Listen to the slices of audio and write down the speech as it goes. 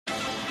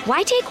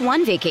Why take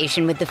one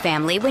vacation with the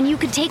family when you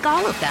could take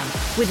all of them?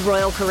 With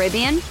Royal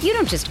Caribbean, you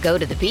don't just go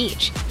to the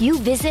beach. You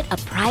visit a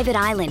private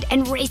island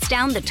and race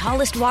down the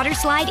tallest water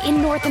slide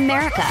in North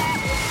America.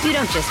 You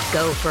don't just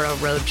go for a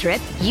road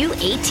trip. You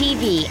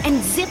ATV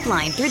and zip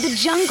line through the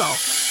jungle.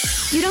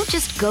 You don't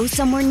just go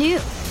somewhere new.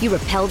 You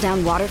rappel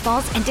down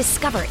waterfalls and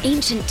discover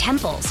ancient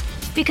temples.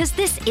 Because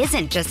this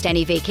isn't just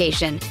any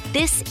vacation.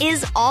 This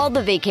is all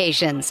the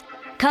vacations.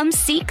 Come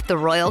seek the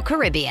Royal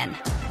Caribbean.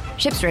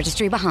 Ships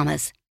Registry,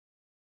 Bahamas.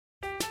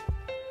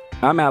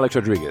 I'm Alex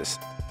Rodriguez.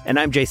 And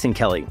I'm Jason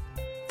Kelly.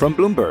 From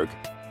Bloomberg,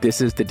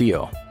 this is The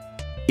Deal.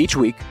 Each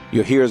week,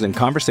 you'll hear us in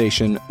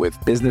conversation with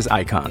business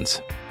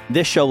icons.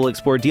 This show will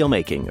explore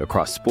deal-making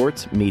across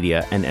sports,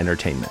 media, and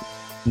entertainment.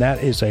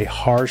 That is a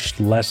harsh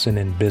lesson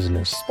in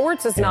business.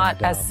 Sports is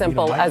not as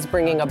simple as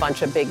bringing a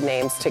bunch of big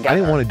names together. I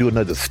didn't want to do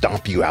another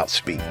stomp you out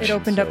speech. It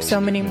opened up so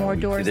many more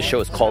doors. The show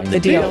is called The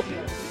Deal.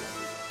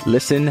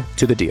 Listen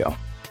to The Deal.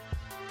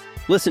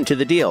 Listen to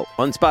The Deal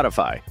on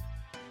Spotify.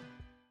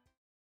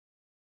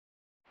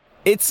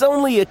 It's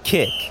only a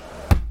kick,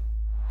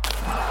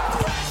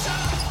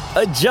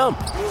 a jump,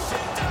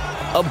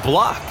 a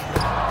block.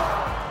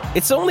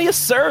 It's only a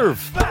serve.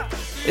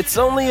 It's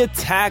only a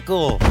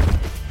tackle,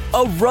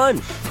 a run.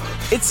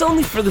 It's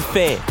only for the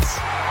fans.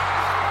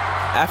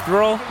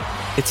 After all,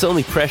 it's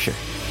only pressure.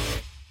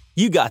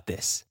 You got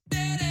this.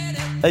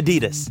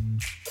 Adidas.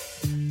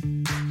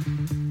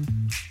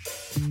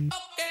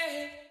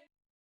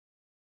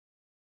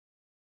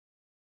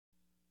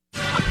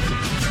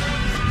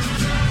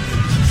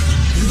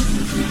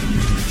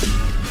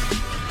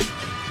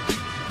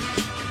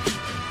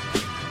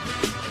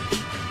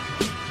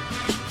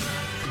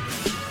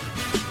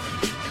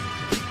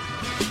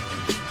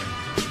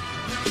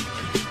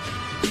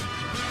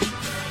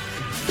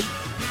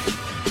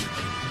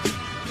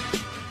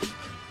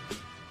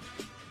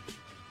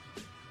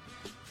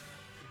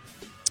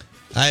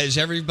 Is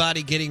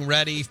everybody getting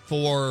ready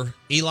for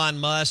Elon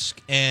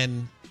Musk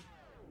and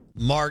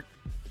Mark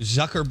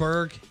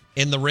Zuckerberg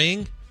in the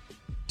ring,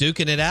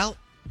 duking it out?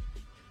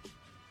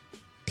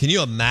 Can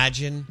you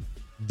imagine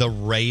the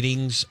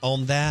ratings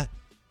on that?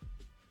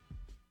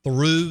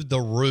 Through the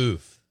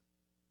roof.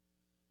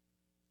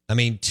 I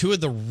mean, two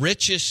of the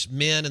richest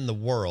men in the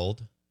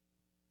world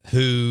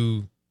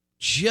who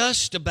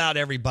just about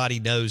everybody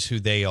knows who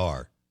they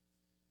are.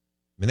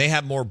 I mean, they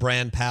have more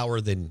brand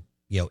power than,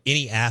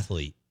 any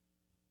athlete,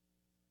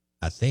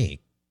 I think,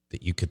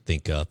 that you could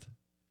think of.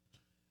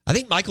 I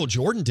think Michael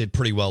Jordan did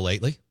pretty well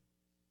lately.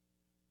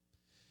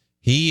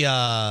 He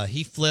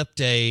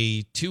flipped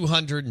a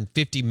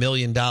 $250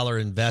 million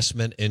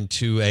investment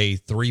into a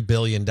 $3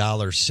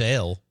 billion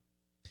sale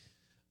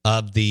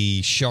of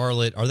the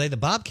Charlotte. Are they the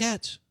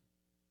Bobcats?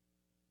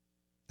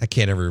 I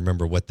can't ever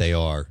remember what they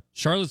are.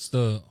 Charlotte's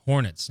the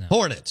Hornets now.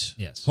 Hornets.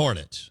 Yes.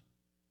 Hornets.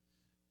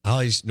 Oh,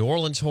 he's New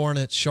Orleans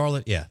Hornets,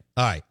 Charlotte. Yeah.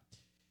 All right.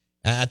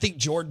 I think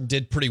Jordan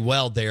did pretty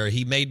well there.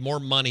 He made more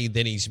money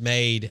than he's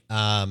made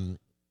from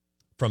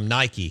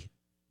Nike,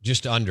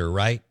 just under,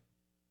 right?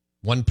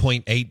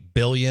 1.8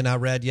 billion I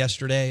read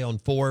yesterday on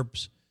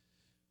Forbes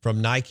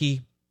from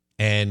Nike,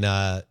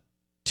 and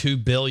 2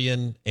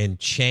 billion and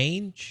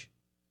change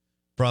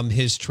from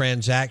his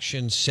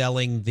transaction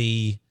selling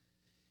the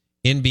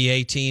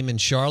NBA team in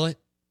Charlotte.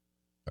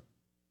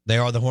 They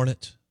are the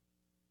Hornets.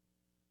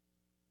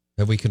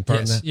 Have we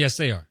confirmed that? Yes,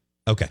 they are.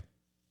 Okay.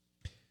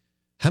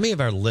 How many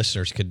of our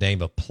listeners could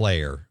name a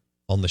player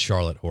on the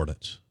Charlotte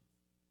Hornets?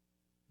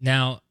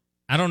 Now,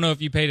 I don't know if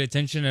you paid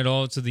attention at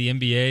all to the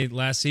NBA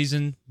last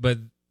season, but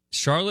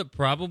Charlotte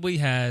probably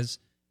has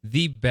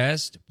the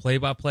best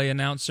play-by-play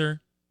announcer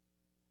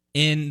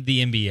in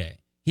the NBA.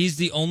 He's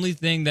the only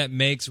thing that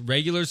makes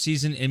regular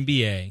season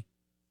NBA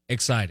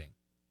exciting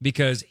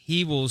because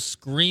he will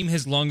scream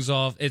his lungs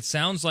off. It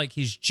sounds like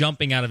he's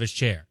jumping out of his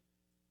chair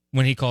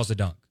when he calls a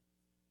dunk.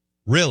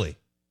 Really?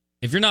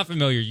 If you're not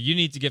familiar, you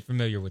need to get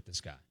familiar with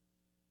this guy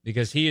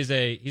because he's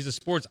a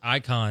sports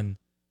icon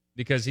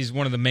because he's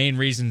one of the main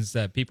reasons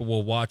that people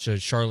will watch a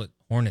Charlotte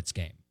Hornets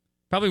game.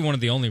 Probably one of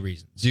the only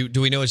reasons.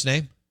 Do we know his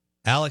name?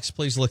 Alex,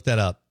 please look that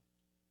up.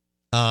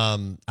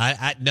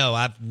 No,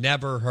 I've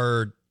never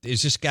heard.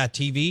 Is this guy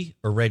TV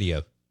or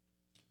radio?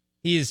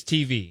 He is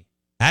TV.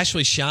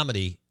 Ashley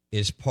Shamity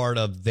is part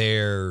of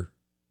their,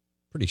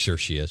 pretty sure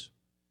she is,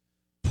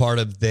 part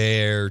of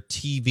their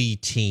TV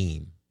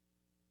team.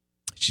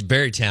 She's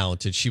very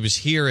talented. She was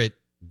here at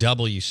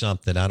W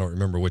something. I don't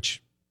remember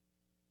which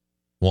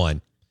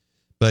one.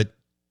 But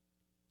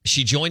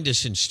she joined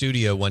us in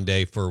studio one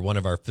day for one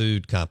of our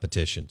food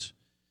competitions.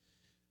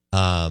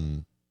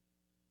 And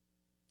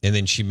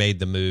then she made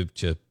the move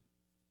to,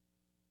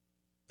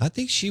 I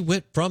think she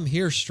went from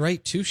here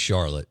straight to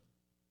Charlotte.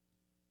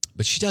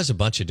 But she does a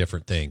bunch of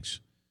different things.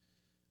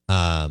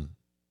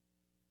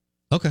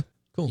 Okay,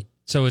 cool.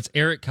 So it's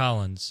Eric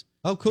Collins.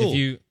 Oh, cool.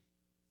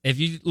 If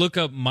you look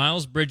up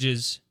Miles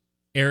Bridges,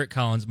 Eric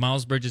Collins,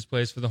 Miles Bridges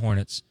plays for the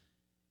Hornets.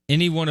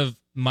 Any one of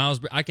Miles,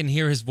 I can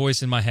hear his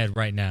voice in my head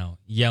right now,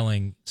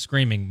 yelling,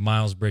 screaming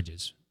Miles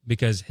Bridges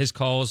because his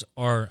calls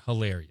are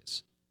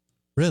hilarious.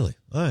 Really?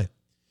 All right.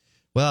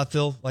 Well, I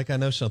feel like I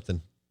know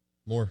something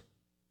more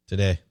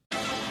today.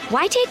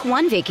 Why take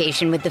one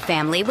vacation with the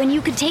family when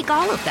you could take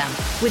all of them?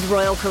 With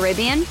Royal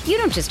Caribbean, you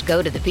don't just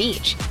go to the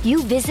beach.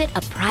 You visit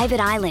a private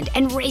island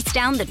and race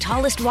down the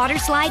tallest water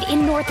slide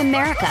in North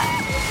America.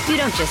 You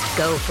don't just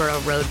go for a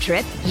road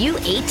trip. You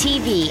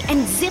ATV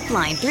and zip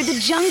line through the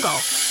jungle.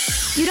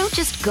 You don't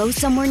just go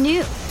somewhere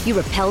new. You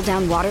rappel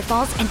down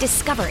waterfalls and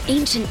discover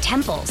ancient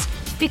temples.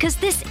 Because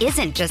this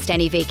isn't just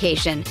any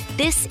vacation.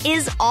 This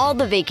is all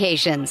the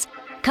vacations.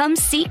 Come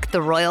seek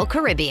the Royal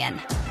Caribbean.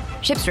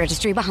 Ships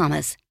Registry,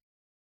 Bahamas.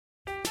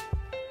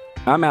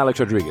 I'm Alex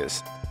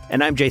Rodriguez.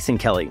 And I'm Jason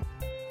Kelly.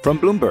 From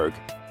Bloomberg,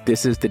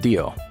 this is The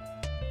Deal.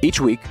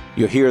 Each week,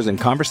 you'll hear us in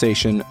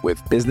conversation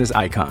with business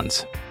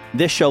icons.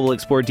 This show will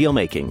explore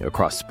deal-making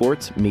across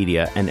sports,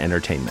 media, and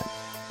entertainment.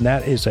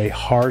 That is a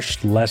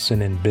harsh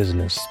lesson in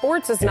business.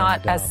 Sports is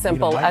not as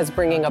simple as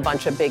bringing a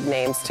bunch of big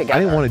names together. I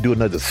didn't want to do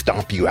another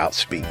stomp you out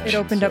speech. It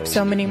opened up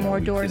so many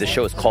more doors. The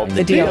show is called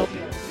The Deal.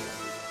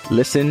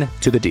 Listen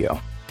to The Deal.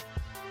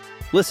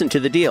 Listen to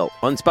The Deal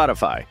on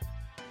Spotify.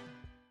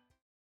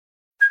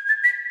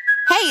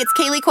 Hey, it's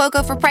Kaylee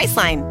Cuoco for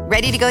Priceline.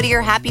 Ready to go to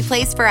your happy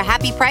place for a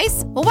happy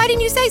price? Well, why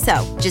didn't you say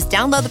so? Just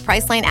download the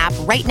Priceline app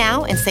right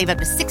now and save up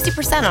to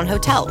 60% on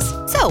hotels.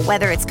 So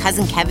whether it's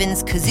Cousin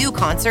Kevin's Kazoo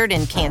Concert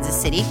in Kansas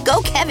City,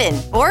 go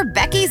Kevin, or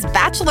Becky's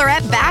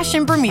Bachelorette Bash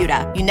in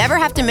Bermuda, you never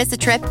have to miss a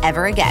trip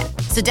ever again.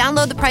 So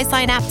download the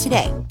Priceline app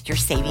today. Your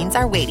savings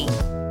are waiting.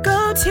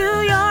 Go to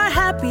your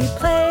happy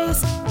place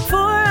for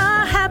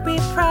a happy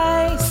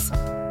price.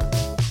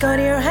 Go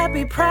to your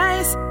happy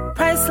price,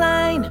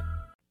 Priceline.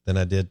 Than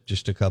I did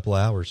just a couple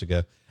hours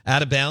ago.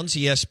 Out of Bounds,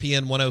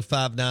 ESPN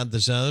 105.9 The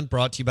Zone,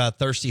 brought to you by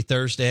Thirsty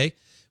Thursday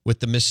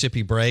with the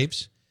Mississippi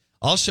Braves.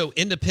 Also,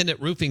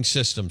 Independent Roofing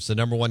Systems, the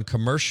 #1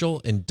 commercial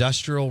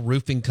industrial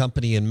roofing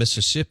company in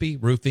Mississippi,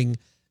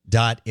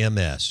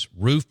 roofing.ms.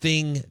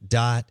 Roofing.ms.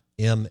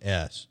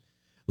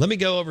 Let me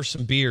go over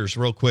some beers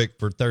real quick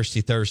for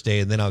Thirsty Thursday,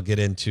 and then I'll get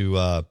into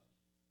a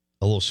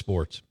little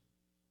sports.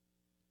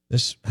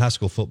 This high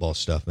school football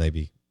stuff may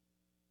be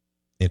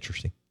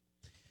interesting.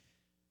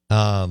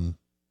 All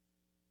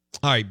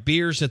right,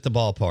 beers at the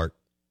ballpark.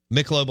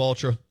 Michelob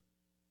Ultra,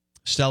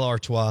 Stella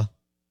Artois,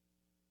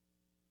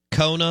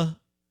 Kona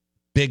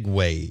Big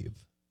Wave.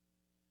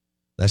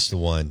 That's the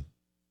one.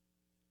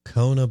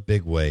 Kona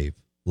Big Wave.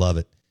 Love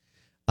it.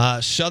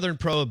 Southern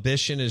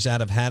Prohibition is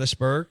out of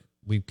Hattiesburg.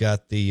 We've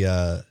got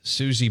the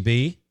Susie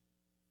B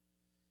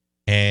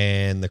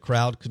and the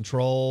Crowd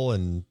Control,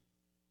 and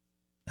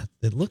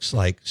it looks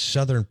like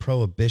Southern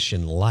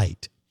Prohibition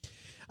Light.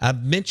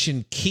 I've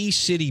mentioned Key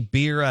City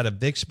Beer out of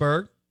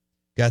Vicksburg.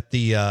 Got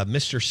the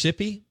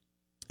Mississippi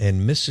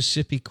and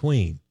Mississippi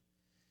Queen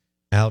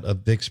out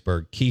of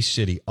Vicksburg, Key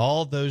City.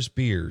 All those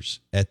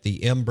beers at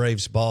the M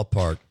Braves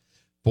ballpark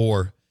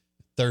for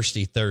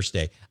Thirsty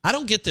Thursday. I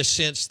don't get the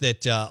sense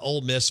that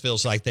Ole Miss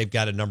feels like they've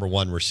got a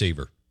 #1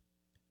 receiver.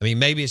 I mean,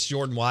 maybe it's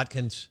Jordan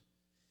Watkins,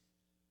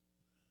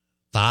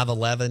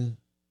 5'11",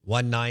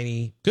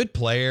 190, good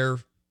player,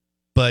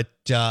 but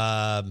who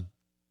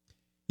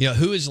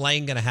is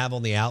Lane going to have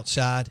on the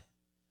outside?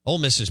 Ole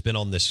Miss has been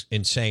on this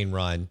insane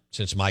run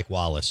since Mike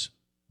Wallace.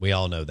 We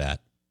all know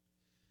that.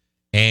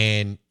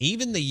 And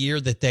even the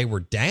year that they were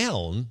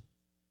down,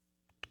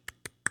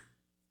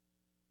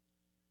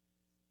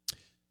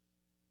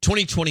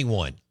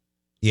 2021.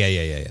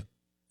 Yeah.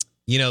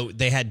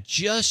 They had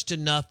just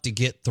enough to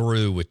get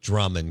through with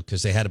Drummond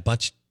because they had a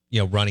bunch,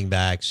 running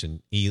backs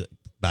and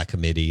by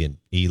committee and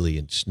Ely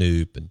and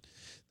Snoop and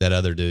that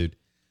other dude.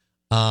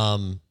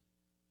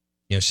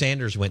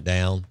 Sanders went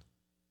down,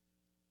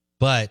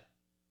 but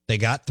they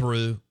got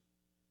through,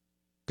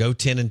 go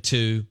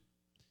 10-2,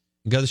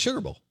 and go to the Sugar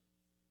Bowl.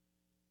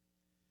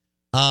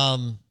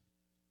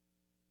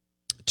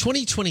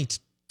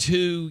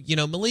 2022,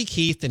 Malik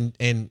Heath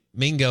and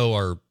Mingo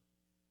are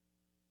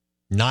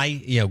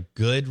nice,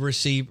 good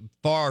receiver,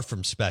 far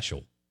from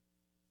special,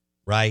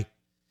 right?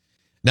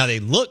 Now they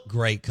look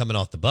great coming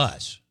off the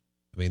bus.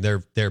 I mean,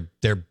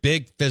 they're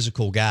big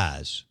physical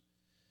guys.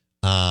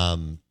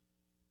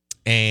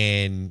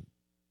 And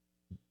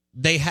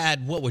they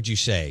had, what would you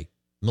say?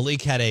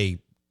 Malik had a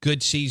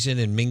good season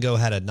and Mingo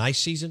had a nice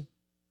season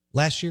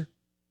last year?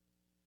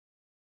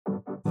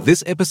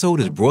 This episode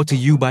is brought to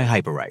you by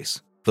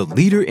Hyperice, the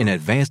leader in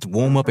advanced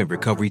warm-up and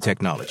recovery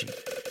technology.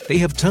 They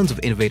have tons of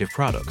innovative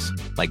products,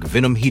 like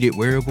Venom heated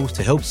wearables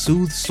to help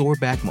soothe sore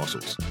back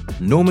muscles,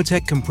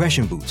 Normatec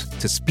compression boots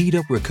to speed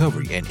up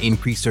recovery and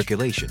increase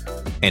circulation,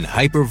 and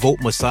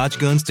Hypervolt massage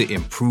guns to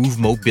improve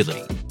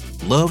mobility.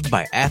 Loved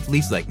by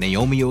athletes like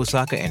Naomi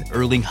Osaka and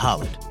Erling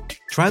Haaland.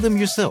 Try them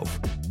yourself.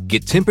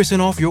 Get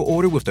 10% off your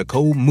order with the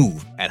code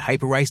MOVE at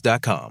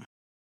Hyperice.com.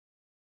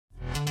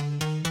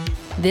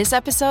 This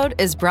episode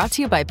is brought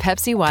to you by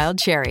Pepsi Wild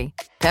Cherry.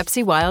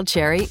 Pepsi Wild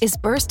Cherry is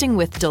bursting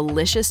with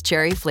delicious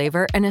cherry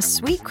flavor and a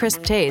sweet,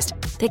 crisp taste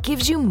that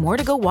gives you more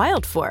to go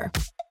wild for.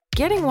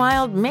 Getting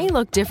wild may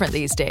look different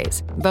these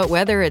days, but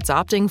whether it's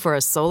opting for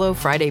a solo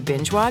Friday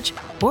binge watch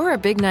or a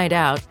big night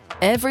out,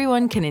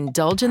 Everyone can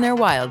indulge in their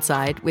wild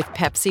side with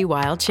Pepsi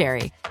Wild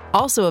Cherry.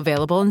 Also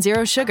available in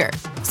Zero Sugar.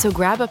 So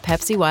grab a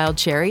Pepsi Wild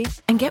Cherry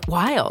and get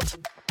wild.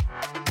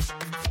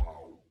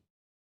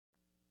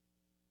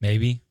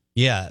 Maybe.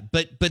 Yeah,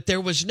 but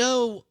there was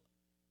no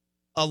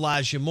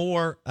Elijah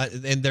Moore,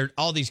 and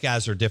all these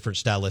guys are different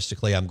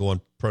stylistically. I'm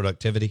going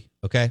productivity,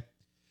 okay?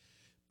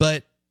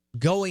 But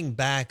going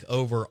back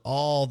over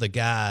all the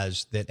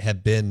guys that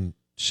have been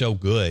so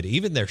good,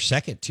 even their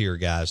second-tier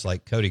guys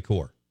like Cody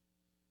Core,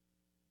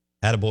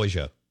 Attaboy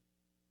Joe,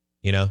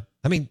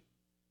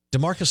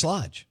 DeMarcus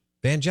Lodge,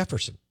 Van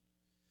Jefferson,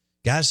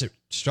 guys that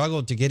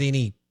struggled to get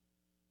any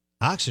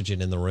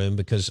oxygen in the room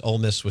because Ole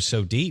Miss was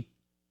so deep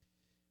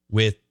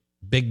with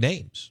big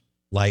names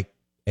like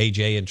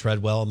AJ and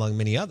Treadwell, among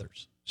many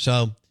others.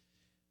 So,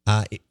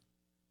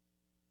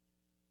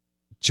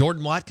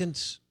 Jordan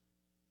Watkins,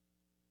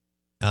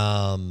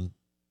 we'll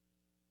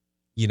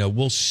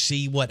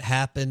see what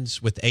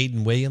happens with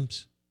Aiden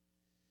Williams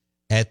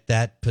at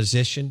that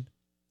position.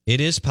 It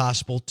is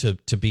possible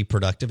to be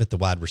productive at the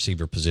wide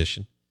receiver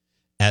position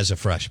as a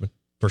freshman,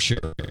 for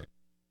sure.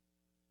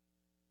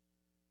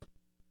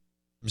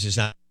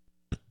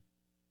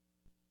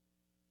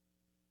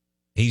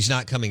 He's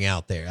not coming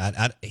out there.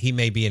 He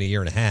may be in a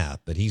year and a half,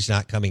 but he's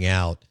not coming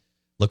out.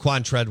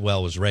 Laquan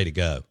Treadwell was ready to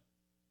go.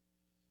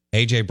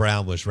 A.J.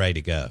 Brown was ready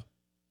to go.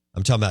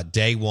 I'm talking about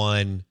day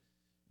one,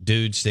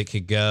 dudes that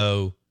could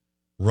go,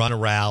 run a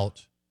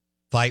route,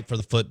 fight for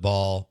the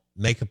football,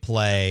 make a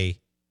play,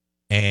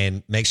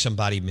 and make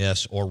somebody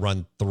miss or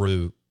run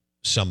through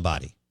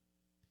somebody.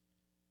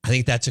 I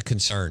think that's a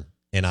concern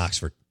in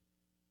Oxford.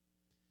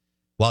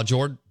 While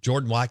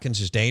Jordan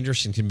Watkins is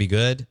dangerous and can be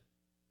good,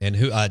 and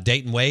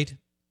Dayton Wade,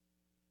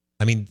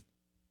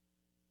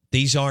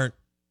 these aren't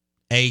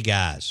A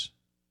guys.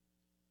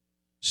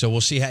 So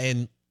we'll see how,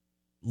 and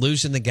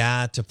losing the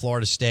guy to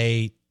Florida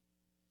State,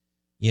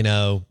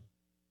 I'm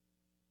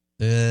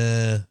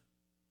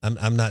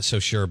not so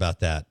sure about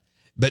that.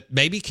 But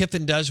maybe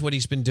Kiffin does what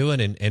he's been doing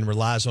and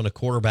relies on a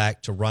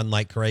quarterback to run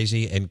like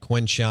crazy and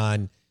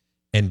Quinshon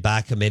and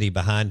by committee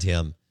behind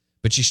him.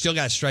 But you still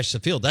got to stretch the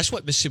field. That's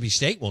what Mississippi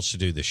State wants to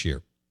do this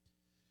year.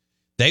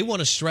 They want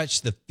to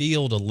stretch the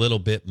field a little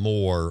bit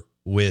more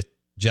with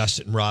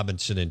Justin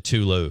Robinson and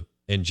Tulu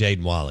and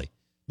Jaden Walley.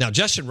 Now,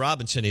 Justin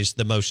Robinson is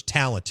the most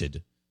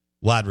talented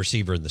wide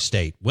receiver in the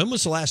state. When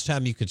was the last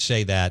time you could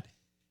say that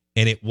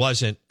and it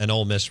wasn't an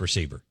Ole Miss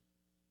receiver?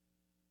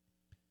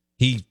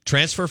 He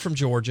transferred from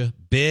Georgia,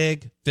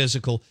 big,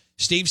 physical.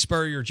 Steve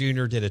Spurrier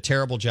Jr. did a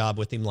terrible job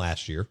with him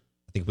last year.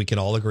 I think we can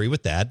all agree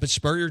with that. But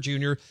Spurrier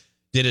Jr.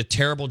 did a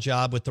terrible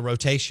job with the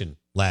rotation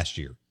last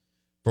year.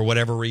 For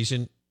whatever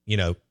reason, he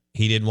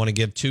didn't want to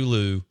give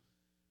Tulu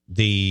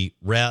the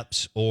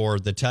reps or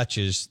the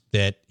touches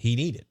that he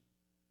needed.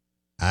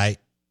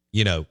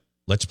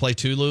 Let's play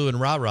Tulu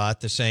and Ra-Ra at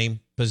the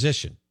same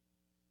position.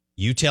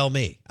 You tell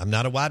me. I'm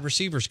not a wide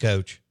receivers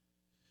coach,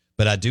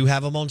 but I do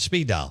have them on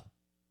speed dial.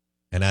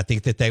 And I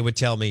think that they would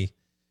tell me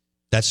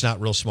that's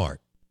not real smart.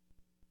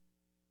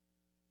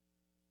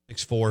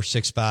 6'4",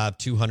 6'5",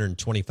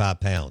 225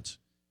 pounds.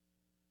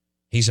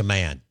 He's a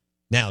man.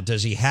 Now,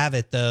 does he have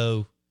it,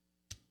 though,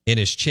 in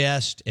his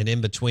chest and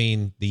in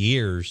between the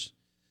ears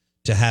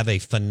to have a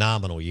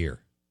phenomenal year?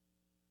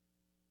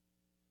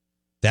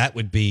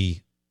 That'd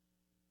be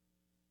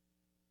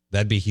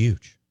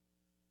huge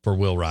for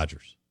Will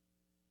Rogers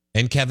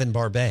and Kevin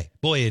Barbay.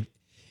 Boy,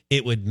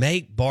 it would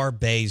make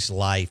Barbay's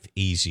life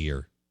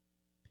easier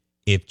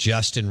if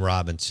Justin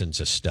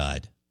Robinson's a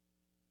stud.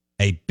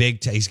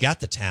 He's got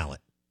the talent.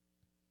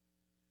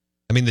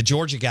 The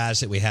Georgia guys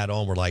that we had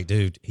on were like,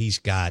 dude,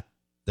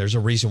 there's a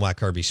reason why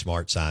Kirby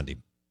Smart signed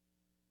him.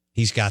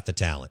 He's got the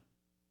talent.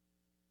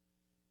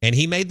 And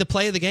he made the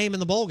play of the game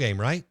in the bowl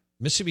game, right?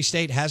 Mississippi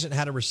State hasn't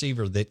had a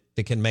receiver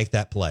that can make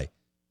that play.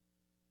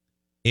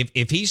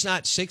 If he's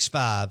not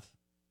 6'5",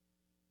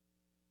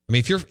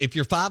 if you're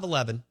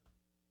 5'11",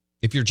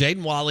 if you're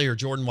Jaden Walley or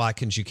Jordan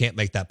Watkins, you can't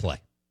make that play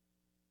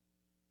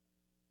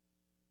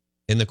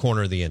in the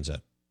corner of the end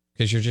zone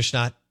because you're just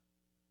not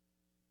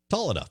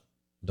tall enough.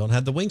 Don't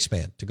have the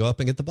wingspan to go up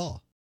and get the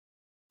ball.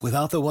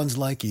 Without the ones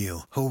like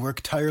you who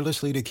work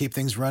tirelessly to keep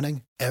things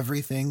running,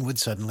 everything would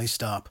suddenly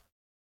stop.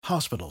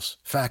 Hospitals,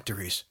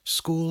 factories,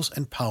 schools,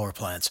 and power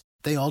plants,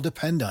 they all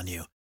depend on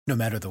you. No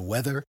matter the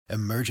weather,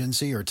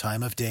 emergency, or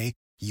time of day,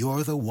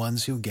 you're the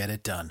ones who get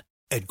it done.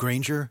 At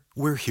Grainger,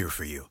 we're here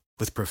for you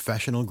with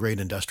professional-grade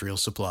industrial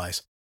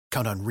supplies.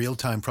 Count on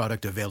real-time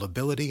product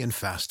availability and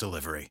fast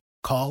delivery.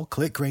 Call,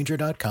 click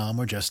Grainger.com,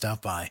 or just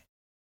stop by.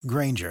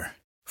 Grainger,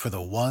 for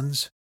the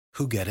ones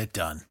who get it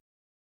done.